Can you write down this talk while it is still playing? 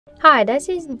Hi, this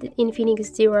is the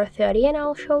INFINIX 030 and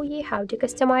I'll show you how to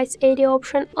customize AOD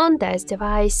option on this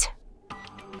device.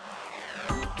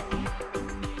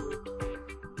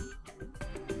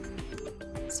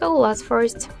 So let's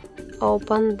first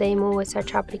open the Muviz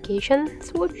Edge application,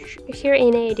 switch here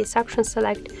in AOD section,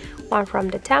 select one from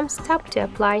the themes, tap to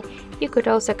apply. You could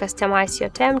also customize your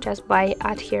theme just by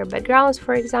add here backgrounds,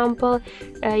 for example.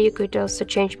 You could also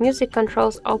change music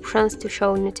controls options to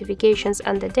show notifications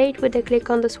and the date with a click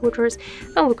on the switchers,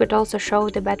 and we could also show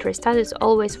the battery status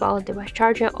always while device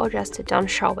charging or just to don't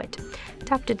show it.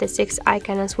 Tap to the 6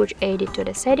 icon and switch AOD to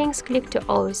the settings, click to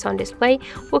always on display.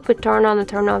 We could turn on and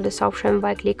turn off this option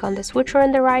by click on the switcher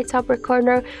in the right upper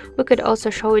corner. We could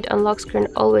also show it on lock screen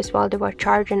always while device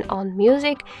charging on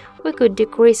music. We could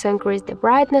decrease or increase the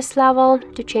brightness level.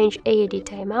 To change AOD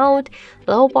timeout,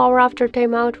 low power after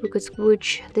timeout, we could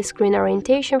switch the screen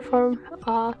orientation from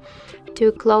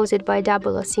to close it by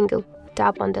double or single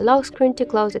tap on the lock screen, to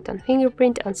close it on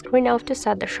fingerprint, on screen off, to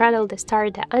set the shuttle, the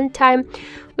start, the end time.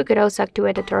 We could also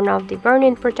activate or turn off the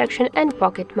burn-in protection and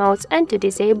pocket modes, and to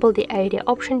disable the AOD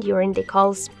option during the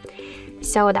calls.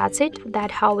 So that's it,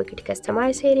 that's how we could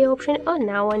customize AOD option on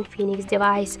our INFINIX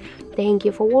device. Thank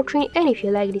you for watching, and if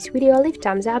you like this video, leave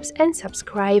thumbs up and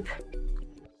subscribe.